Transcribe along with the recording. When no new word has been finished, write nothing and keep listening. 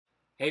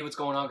Hey, what's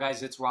going on,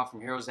 guys? It's Rob from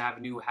Heroes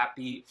Avenue.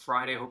 Happy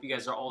Friday. Hope you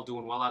guys are all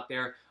doing well out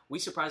there. We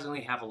surprisingly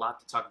have a lot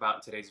to talk about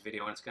in today's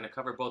video, and it's going to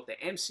cover both the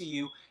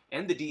MCU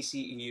and the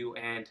DCEU,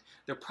 and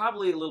they're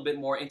probably a little bit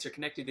more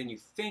interconnected than you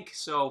think,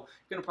 so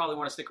you're going to probably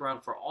want to stick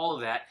around for all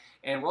of that.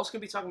 And we're also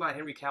going to be talking about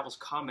Henry Cavill's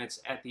comments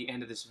at the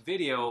end of this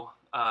video,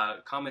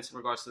 comments in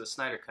regards to the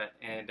Snyder Cut,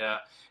 and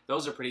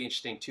those are pretty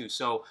interesting too.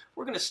 So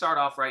we're going to start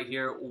off right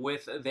here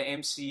with the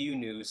MCU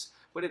news,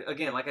 but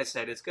again, like I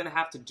said, it's going to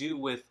have to do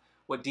with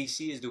what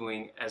DC is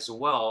doing as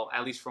well,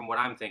 at least from what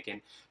I'm thinking.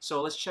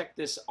 So let's check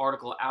this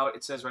article out.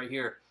 It says right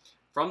here,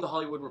 from The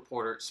Hollywood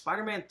Reporter,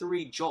 Spider-Man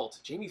 3 Jolt,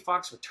 Jamie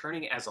Foxx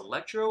returning as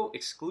Electro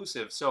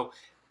exclusive. So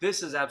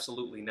this is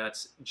absolutely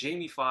nuts.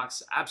 Jamie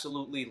Foxx,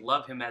 absolutely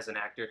love him as an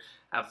actor.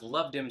 I've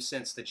loved him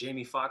since the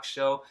Jamie Foxx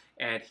show,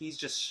 and he's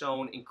just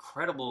shown an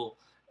incredible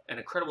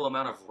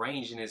amount of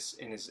range in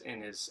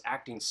his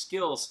acting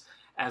skills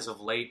as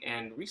of late,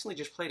 and recently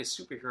just played a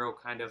superhero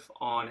kind of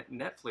on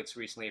Netflix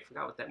recently. I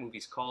forgot what that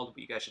movie's called,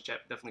 but you guys should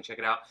definitely check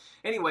it out.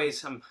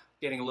 Anyways, I'm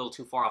getting a little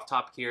too far off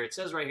topic here. It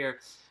says right here,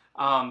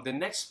 the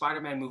next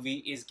Spider-Man movie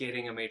is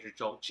getting a major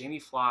jolt. Jamie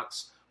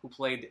Foxx, who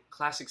played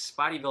classic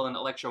Spidey villain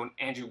Electro in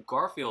Andrew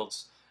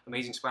Garfield's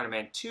Amazing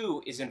Spider-Man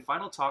 2, is in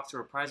final talks to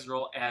reprise his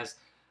role as,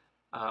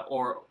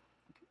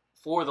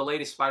 for the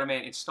latest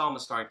Spider-Man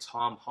installment starring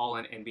Tom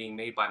Holland and being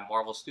made by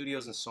Marvel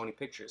Studios and Sony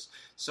Pictures.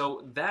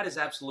 So that is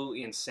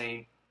absolutely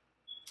insane.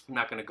 I'm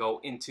not going to go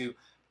into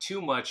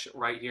too much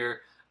right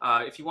here.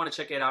 If you want to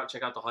check it out,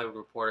 check out The Hollywood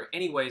Reporter.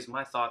 Anyways,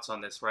 my thoughts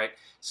on this, right?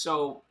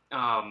 So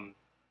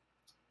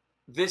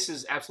this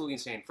is absolutely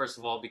insane, first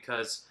of all,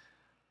 because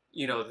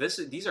you know,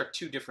 these are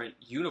two different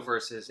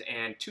universes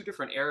and two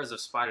different eras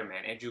of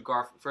Spider-Man. Andrew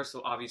Garfield, first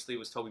of all, obviously,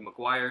 was Tobey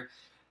Maguire,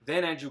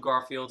 then Andrew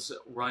Garfield's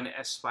run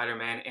as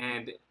Spider-Man,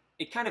 and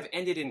it kind of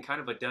ended in kind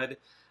of a dud,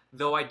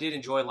 though I did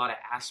enjoy a lot of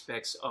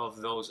aspects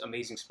of those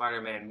Amazing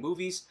Spider-Man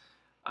movies.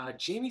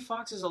 Jamie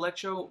Foxx's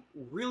Electro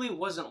really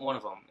wasn't one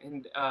of them,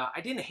 and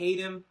I didn't hate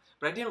him,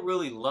 but I didn't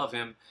really love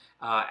him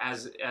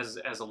as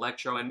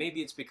Electro, and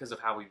maybe it's because of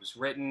how he was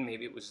written,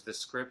 maybe it was the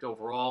script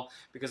overall,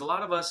 because a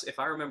lot of us, if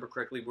I remember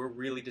correctly, were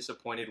really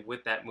disappointed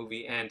with that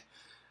movie, and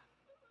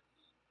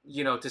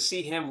you know, to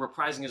see him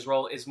reprising his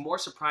role is more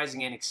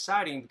surprising and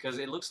exciting because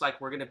it looks like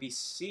we're going to be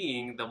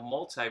seeing the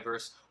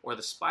multiverse or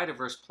the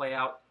Spider-Verse play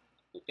out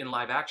in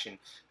live action.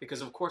 Because,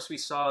 of course, we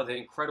saw the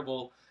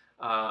incredible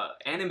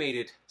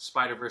animated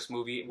Spider-Verse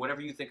movie.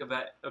 Whatever you think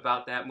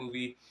about that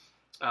movie,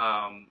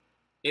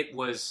 it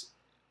was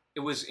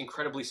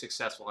incredibly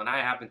successful, and I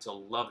happen to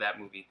love that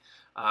movie.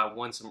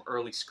 Won some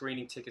early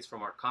screening tickets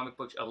from our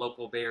a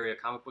local Bay Area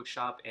comic book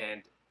shop,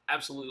 and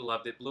absolutely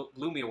loved it.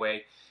 Blew me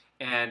away.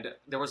 And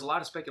there was a lot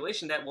of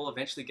speculation that we'll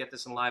eventually get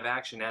this in live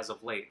action as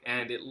of late.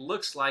 And it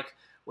looks like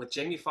with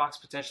Jamie Foxx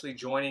potentially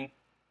joining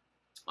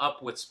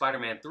up with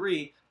Spider-Man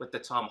 3, with the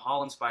Tom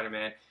Holland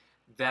Spider-Man,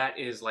 that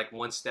is like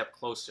one step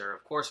closer.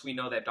 Of course, we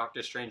know that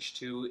Doctor Strange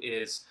 2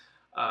 is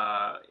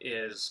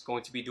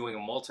going to be doing a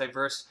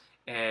multiverse.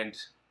 And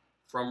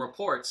from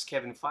reports,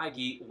 Kevin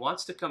Feige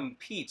wants to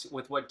compete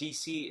with what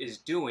DC is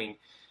doing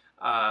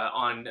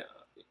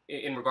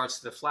in regards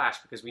to the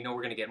Flash, because we know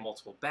we're going to get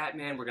multiple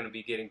Batman, we're going to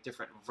be getting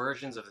different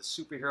versions of the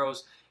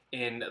superheroes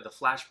in the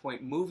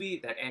Flashpoint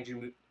movie that Andy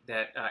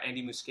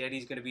Muschietti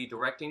is going to be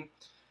directing.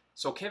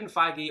 So Kevin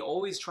Feige,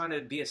 always trying to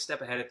be a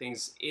step ahead of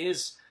things,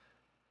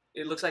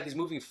 it looks like he's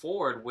moving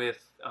forward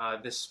with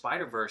this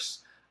Spider-Verse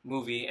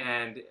movie,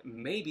 and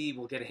maybe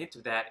we'll get a hint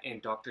of that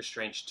in Doctor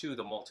Strange 2,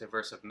 the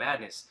Multiverse of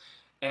Madness.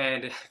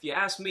 And if you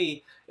ask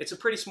me, it's a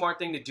pretty smart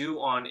thing to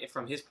do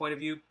from his point of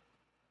view.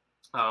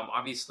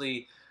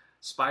 Obviously,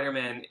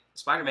 Spider-Man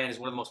is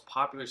one of the most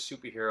popular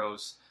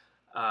superheroes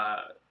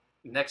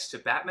next to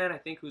Batman, I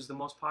think, who's the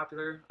most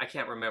popular. I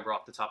can't remember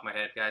off the top of my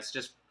head, guys.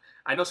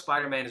 I know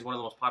Spider-Man is one of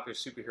the most popular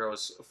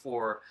superheroes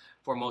for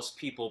most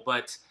people,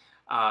 but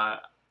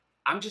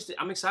I'm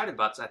excited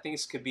about this. I think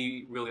this could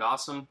be really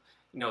awesome.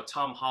 You know,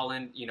 Tom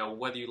Holland, you know,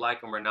 whether you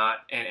like him or not,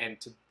 and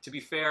to be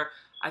fair,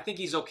 I think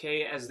he's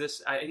okay as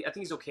this. I think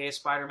he's okay as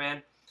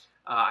Spider-Man.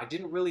 I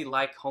didn't really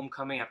like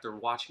Homecoming after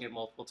watching it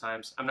multiple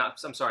times.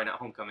 I'm sorry, not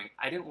Homecoming.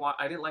 I didn't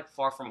like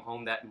Far From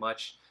Home that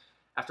much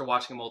after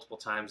watching it multiple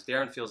times.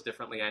 Darren feels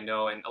differently, I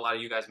know, and a lot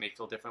of you guys may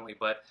feel differently.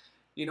 But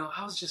you know,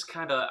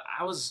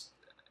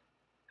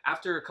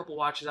 after a couple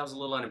watches, I was a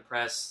little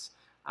unimpressed.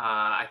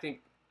 I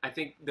think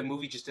the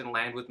movie just didn't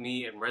land with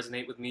me and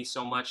resonate with me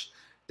so much.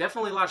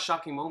 Definitely a lot of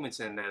shocking moments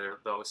in there,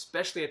 though,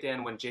 especially at the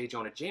end when J.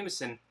 Jonah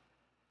Jameson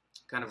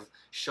kind of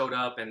showed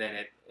up, and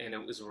then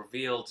it was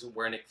revealed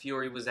where Nick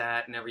Fury was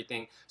at and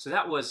everything. So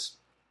that was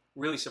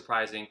really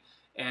surprising,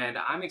 and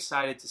I'm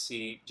excited to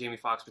see Jamie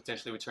Foxx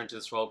potentially return to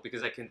this role,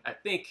 because I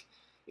think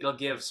it'll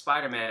give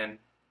Spider-Man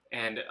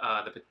and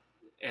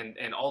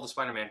all the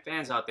Spider-Man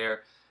fans out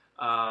there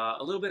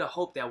a little bit of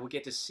hope that we'll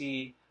get to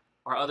see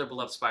our other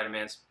beloved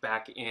Spider-Mans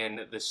back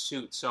in the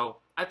suit. So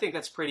I think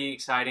that's pretty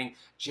exciting.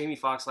 Jamie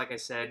Foxx, like I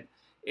said,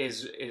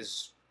 is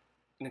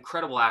an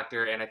incredible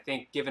actor, and I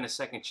think given a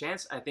second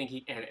chance, I think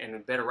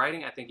and better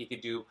writing, I think he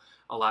could do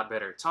a lot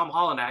better. Tom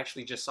Holland, I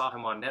actually just saw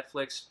him on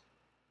Netflix,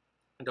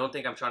 Don't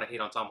think I'm trying to hate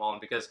on Tom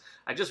Holland, because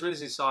I just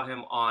recently saw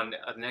him on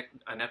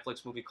a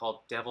Netflix movie called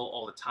Devil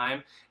All the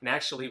Time, and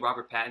actually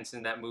Robert Pattinson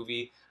in that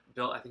movie,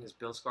 Bill, I think it's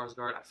Bill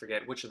Skarsgård, I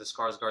forget which of the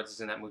Skarsgårds is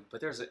in that movie,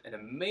 but there's an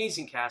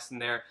amazing cast in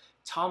there.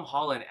 Tom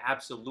Holland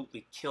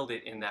absolutely killed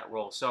it in that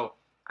role. So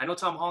I know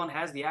Tom Holland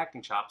has the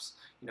acting chops.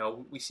 You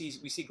know, we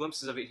see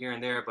glimpses of it here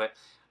and there, but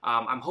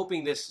I'm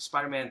hoping this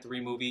Spider-Man 3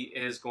 movie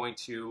is going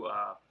to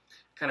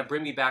kind of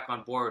bring me back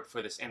on board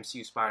for this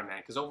MCU Spider-Man,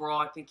 because overall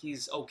I think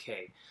he's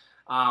okay.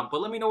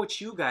 But let me know what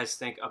you guys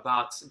think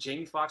about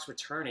Jamie Foxx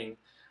returning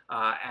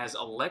as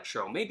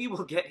Electro. Maybe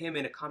we'll get him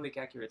in a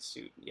comic-accurate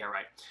suit. Yeah,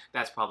 right.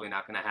 That's probably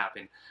not going to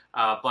happen.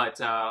 But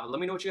let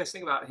me know what you guys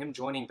think about him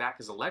joining back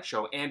as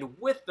Electro. And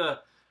with the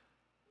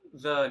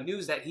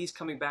news that he's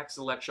coming back as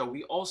Electro,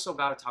 we also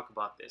got to talk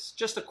about this.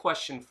 Just a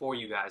question for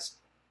you guys.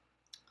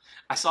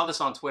 I saw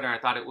this on Twitter and I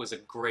thought it was a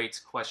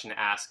great question to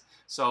ask.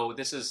 So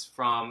this is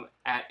from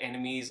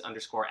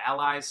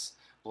 @enemies_allies.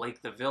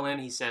 Blake the Villain.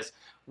 He says,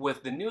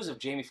 with the news of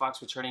Jamie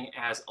Foxx returning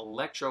as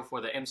Electro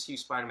for the MCU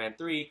Spider-Man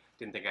 3,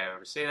 didn't think I'd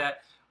ever say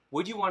that,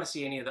 would you want to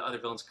see any of the other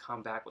villains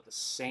come back with the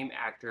same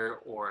actor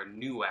or a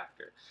new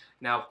actor?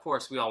 Now, of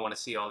course, we all want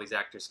to see all these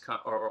actors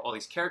or all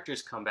these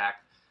characters come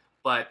back,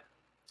 but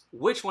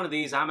which one of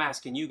these, I'm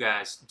asking you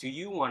guys, do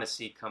you want to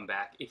see come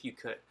back if you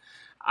could?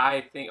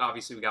 I think,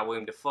 obviously, we got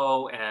William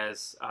Dafoe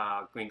as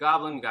Green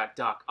Goblin. We got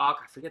Doc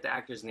Ock. I forget the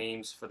actors'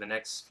 names for the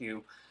next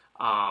few.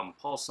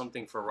 Paul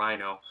something for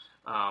Rhino.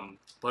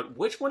 But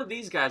which one of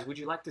these guys would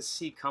you like to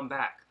see come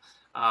back?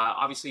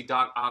 Obviously,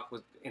 Doc Ock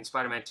was in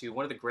Spider-Man 2,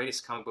 one of the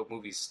greatest comic book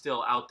movies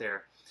still out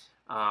there.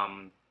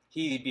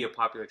 He'd be a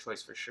popular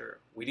choice for sure.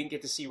 We didn't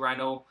get to see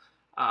Rhino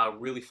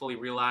really fully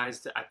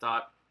realized. I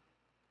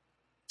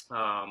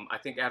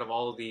think out of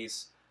all of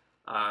these,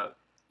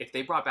 if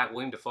they brought back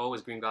William Dafoe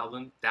as Green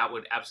Goblin, that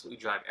would absolutely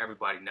drive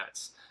everybody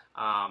nuts.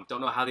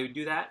 Don't know how they would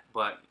do that,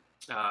 but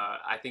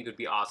I think it would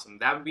be awesome.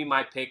 That would be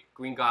my pick,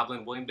 Green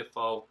Goblin, William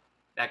Dafoe.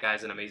 That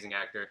guy's an amazing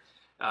actor.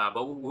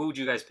 But who would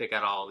you guys pick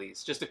out of all of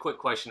these? Just a quick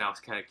question I was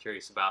kind of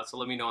curious about, so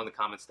let me know in the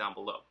comments down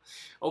below.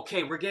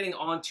 Okay, we're getting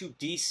on to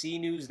DC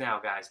news now,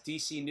 guys.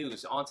 DC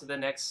news. On to the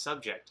next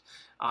subject.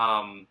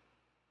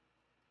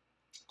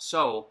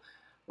 So,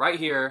 right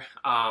here,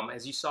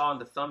 as you saw in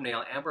the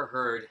thumbnail, Amber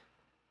Heard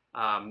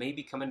may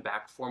be coming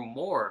back for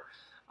more.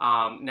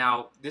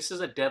 Now, this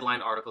is a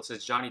Deadline article. It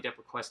says Johnny Depp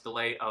requests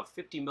delay of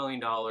 $50 million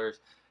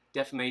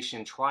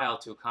defamation trial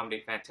to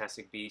accommodate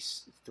Fantastic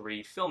Beasts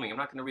 3 filming. I'm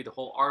not going to read the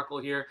whole article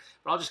here,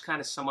 but I'll just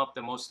kind of sum up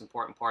the most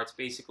important parts.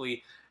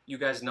 Basically, you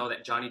guys know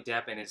that Johnny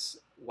Depp and his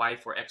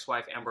wife or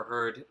ex-wife Amber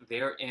Heard,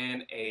 they're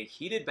in a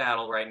heated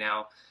battle right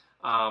now.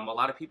 A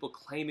lot of people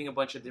claiming a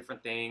bunch of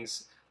different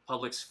things.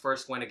 Publix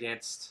first went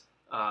against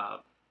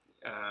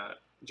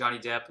Johnny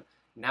Depp,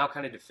 now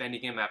kind of defending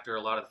him after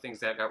a lot of the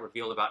things that got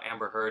revealed about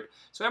Amber Heard.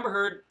 So Amber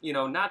Heard, you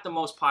know, not the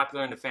most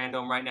popular in the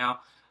fandom right now,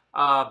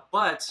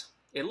 but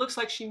it looks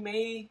like she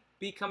may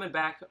be coming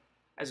back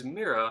as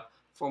Mera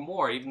for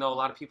more, even though a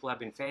lot of people have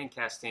been fan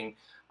casting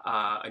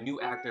a new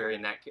actor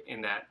in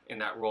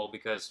that role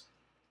because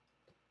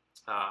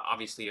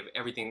obviously of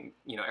everything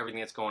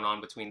that's going on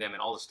between them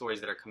and all the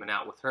stories that are coming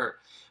out with her.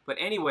 But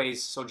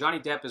anyways, so Johnny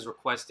Depp is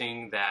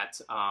requesting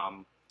that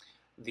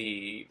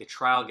the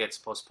trial gets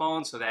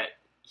postponed so that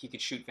he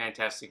could shoot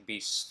Fantastic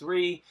Beasts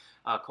 3.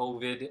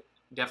 COVID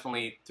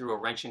definitely threw a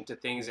wrench into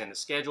things and the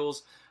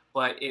schedules,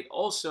 but it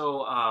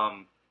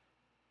also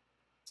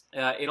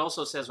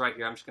says right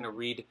here, I'm just going to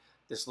read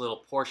this little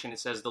portion. It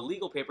says, the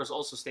legal papers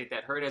also state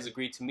that Heard has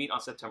agreed to meet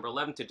on September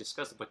 11th to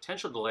discuss the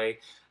potential delay,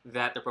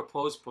 that the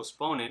proposed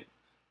postponement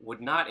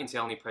would not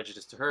entail any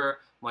prejudice to her,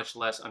 much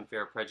less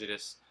unfair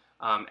prejudice,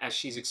 as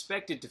she's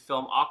expected to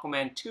film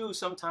Aquaman 2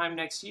 sometime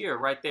next year,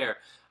 right there.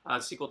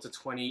 Sequel to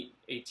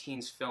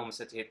 2018's film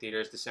set to hit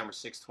theaters December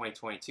 6,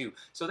 2022.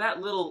 So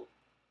that little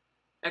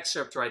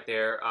excerpt right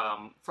there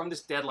from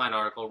this Deadline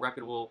article,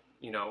 reputable,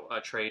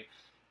 trade,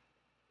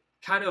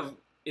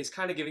 is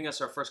kind of giving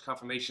us our first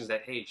confirmations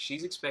that, hey,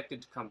 she's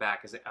expected to come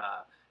back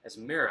as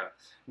Mera.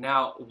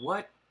 Now,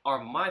 what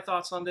are my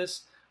thoughts on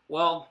this?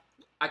 Well,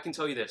 I can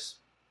tell you this.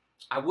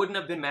 I wouldn't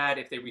have been mad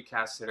if they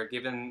recasted her,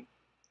 given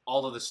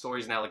all of the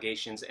stories and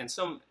allegations and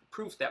some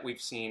proof that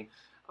we've seen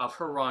of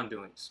her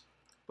wrongdoings.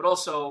 But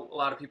also, a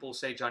lot of people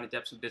say Johnny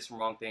Depp did some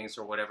wrong things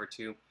or whatever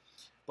too.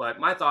 But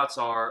my thoughts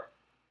are,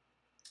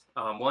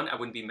 one, I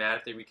wouldn't be mad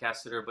if they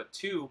recasted her, but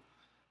two,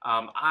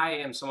 I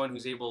am someone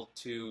who's able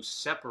to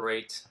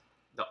separate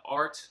the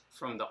art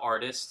from the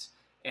artist,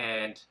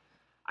 and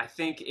I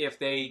think if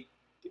they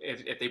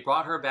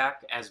brought her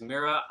back as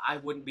Mera, I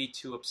wouldn't be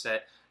too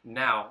upset.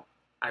 Now,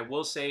 I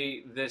will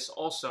say this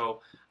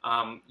also,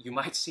 you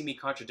might see me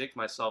contradict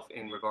myself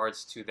in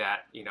regards to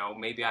that.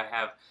 Maybe I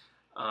have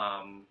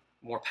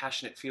more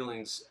passionate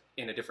feelings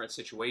in a different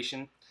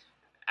situation.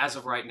 As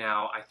of right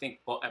now, I think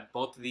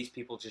both of these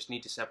people just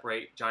need to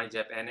separate, Johnny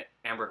Depp and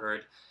Amber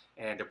Heard,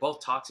 and they're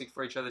both toxic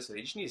for each other, so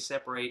they just need to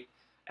separate.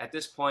 At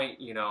this point,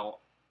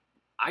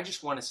 I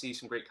just want to see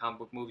some great comic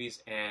book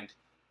movies, and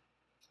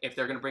if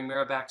they're going to bring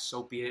Mera back,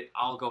 so be it.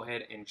 I'll go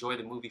ahead and enjoy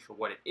the movie for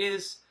what it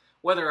is.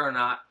 Whether or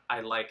not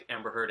I like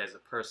Amber Heard as a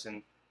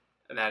person,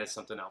 that is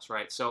something else,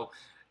 right? So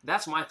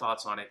that's my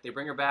thoughts on it. They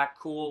bring her back,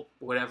 cool,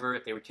 whatever.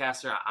 If they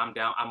recast her, I'm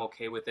down. I'm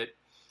okay with it.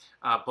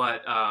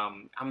 But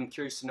I'm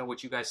curious to know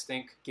what you guys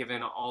think,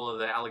 given all of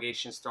the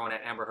allegations thrown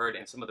at Amber Heard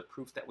and some of the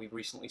proof that we've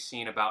recently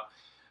seen about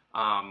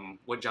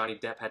what Johnny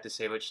Depp had to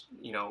say, which,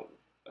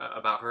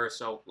 about her.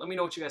 So let me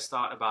know what you guys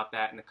thought about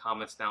that in the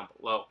comments down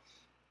below.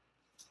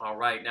 All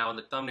right, now in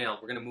the thumbnail,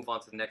 we're going to move on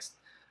to the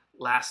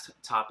last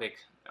topic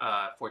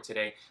for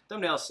today.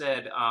 Thumbnail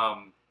said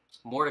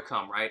more to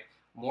come, right?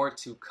 More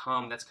to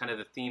come. That's kind of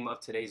the theme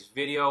of today's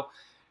video.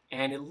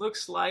 And it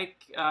looks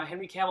like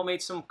Henry Cavill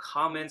made some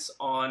comments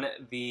on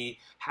the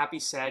Happy,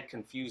 Sad,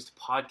 Confused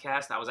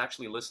podcast. I was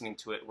actually listening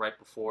to it right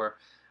before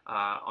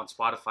on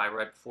Spotify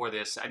right before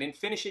this. I didn't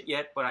finish it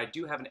yet, but I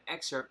do have an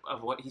excerpt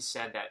of what he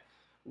said that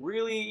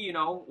really,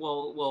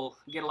 will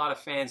get a lot of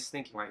fans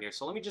thinking right here.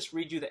 So let me just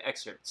read you the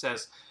excerpt. It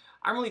says,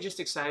 "I'm really just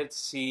excited to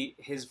see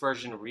his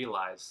version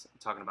realized." I'm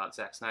talking about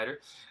Zack Snyder.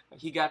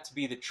 "He got to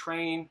be the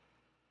train.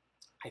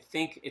 I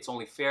think it's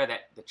only fair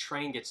that the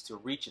train gets to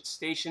reach its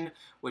station,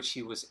 which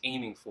he was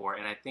aiming for.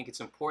 And I think it's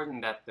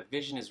important that the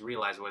vision is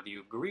realized, whether you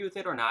agree with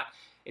it or not.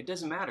 It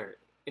doesn't matter.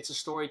 It's a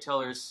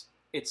storyteller's,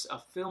 it's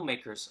a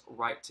filmmaker's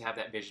right to have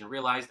that vision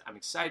realized. I'm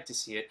excited to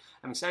see it.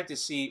 I'm excited to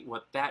see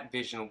what that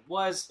vision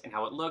was and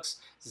how it looks.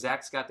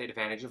 Zack's got the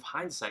advantage of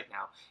hindsight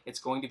now. It's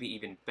going to be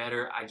even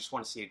better. I just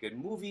want to see a good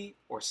movie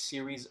or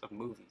series of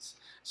movies."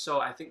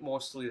 So I think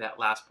mostly that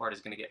last part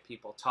is going to get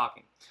people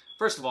talking.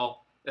 First of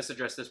all, let's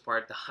address this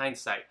part, the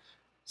hindsight.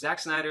 Zack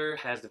Snyder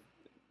has the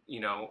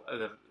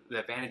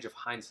advantage of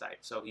hindsight.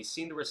 So he's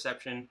seen the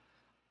reception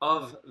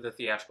of the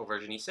theatrical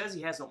version. He says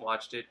he hasn't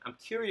watched it. I'm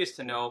curious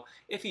to know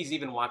if he's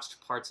even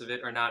watched parts of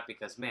it or not,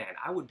 because, man,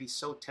 I would be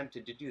so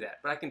tempted to do that.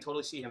 But I can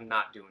totally see him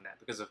not doing that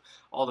because of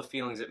all the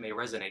feelings that may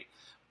resonate.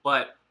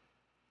 But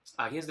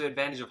he has the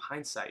advantage of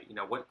hindsight.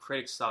 What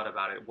critics thought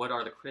about it. What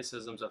are the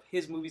criticisms of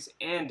his movies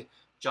and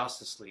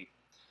Justice League?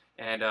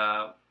 And,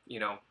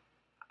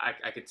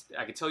 I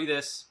could tell you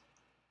this,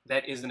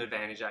 that is an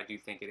advantage. I do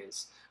think it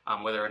is.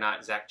 Whether or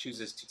not Zack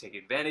chooses to take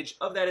advantage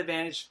of that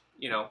advantage,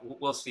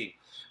 we'll see.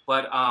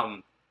 But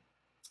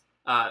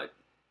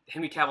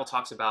Henry Cavill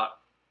talks about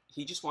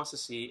he just wants to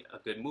see a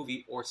good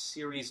movie or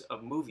series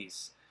of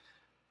movies.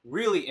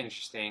 Really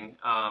interesting.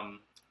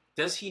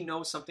 Does he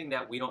know something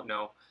that we don't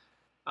know?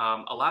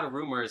 A lot of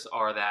rumors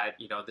are that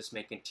this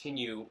may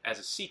continue as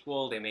a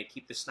sequel. They may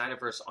keep the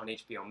Snyderverse on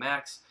HBO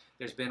Max.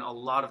 There's been a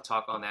lot of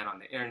talk on that on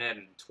the internet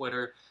and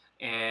Twitter,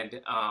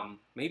 and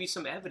maybe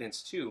some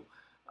evidence too.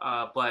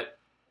 But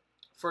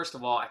first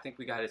of all, I think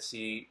we got to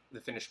see the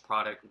finished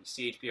product. We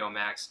see HBO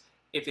Max.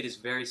 If it is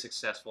very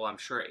successful, I'm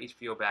sure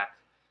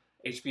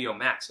HBO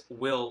Max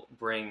will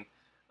bring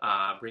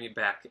it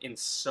back in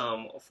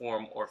some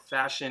form or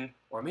fashion,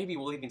 or maybe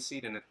we'll even see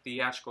it in a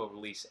theatrical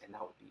release, and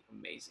that would be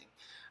amazing.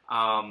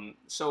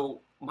 So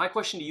my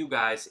question to you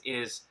guys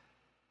is,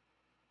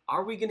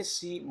 are we going to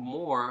see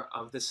more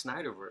of the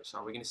Snyderverse?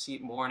 Are we going to see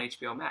it more on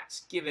HBO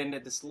Max? Given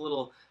this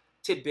little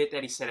tidbit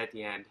that he said at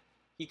the end,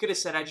 he could have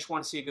said, "I just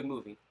want to see a good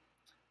movie."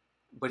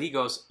 But he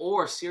goes,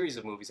 "or series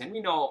of movies." And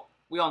we all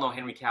know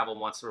Henry Cavill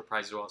wants to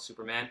reprise the role of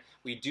Superman.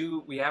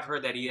 We have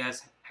heard that he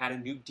has had a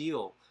new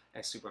deal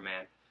as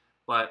Superman.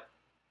 But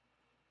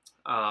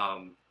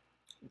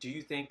do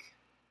you think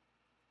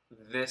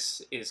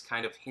this is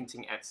kind of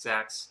hinting at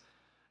Zack's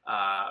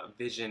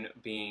vision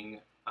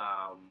being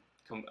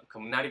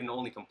not even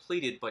only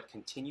completed, but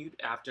continued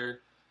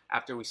after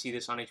we see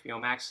this on HBO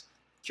Max?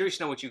 Curious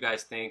to know what you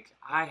guys think.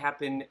 I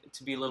happen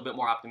to be a little bit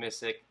more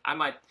optimistic. I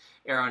might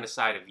err on the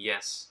side of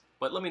yes,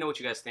 but let me know what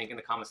you guys think in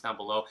the comments down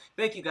below.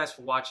 Thank you guys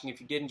for watching.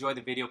 If you did enjoy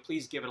the video,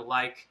 please give it a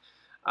like.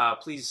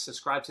 Please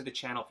subscribe to the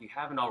channel if you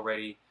haven't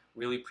already.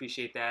 Really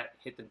appreciate that.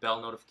 Hit the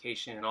bell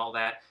notification and all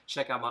that.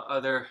 Check out my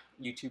other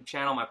YouTube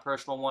channel, my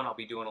personal one. I'll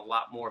be doing a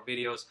lot more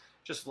videos,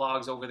 just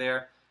vlogs over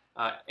there.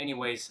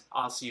 Anyways,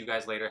 I'll see you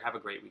guys later. Have a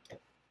great weekend.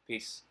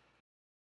 Peace.